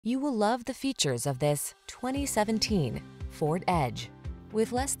You will love the features of this 2017 Ford Edge.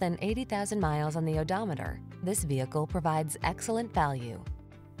 With less than 80,000 miles on the odometer, this vehicle provides excellent value.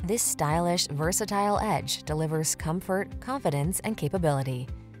 This stylish, versatile Edge delivers comfort, confidence, and capability.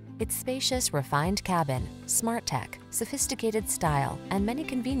 Its spacious, refined cabin, smart tech, sophisticated style, and many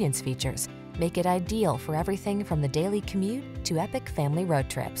convenience features make it ideal for everything from the daily commute to epic family road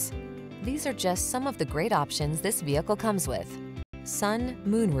trips. These are just some of the great options this vehicle comes with: sun,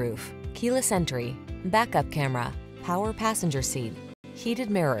 moonroof, keyless entry, backup camera, power passenger seat, heated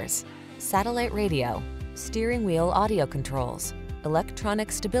mirrors, satellite radio, steering wheel audio controls,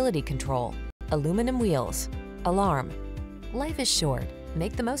 electronic stability control, aluminum wheels, alarm. Life is short.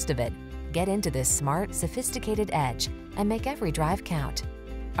 Make the most of it. Get into this smart, sophisticated Edge and make every drive count.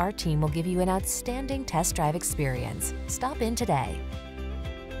 Our team will give you an outstanding test drive experience. Stop in today.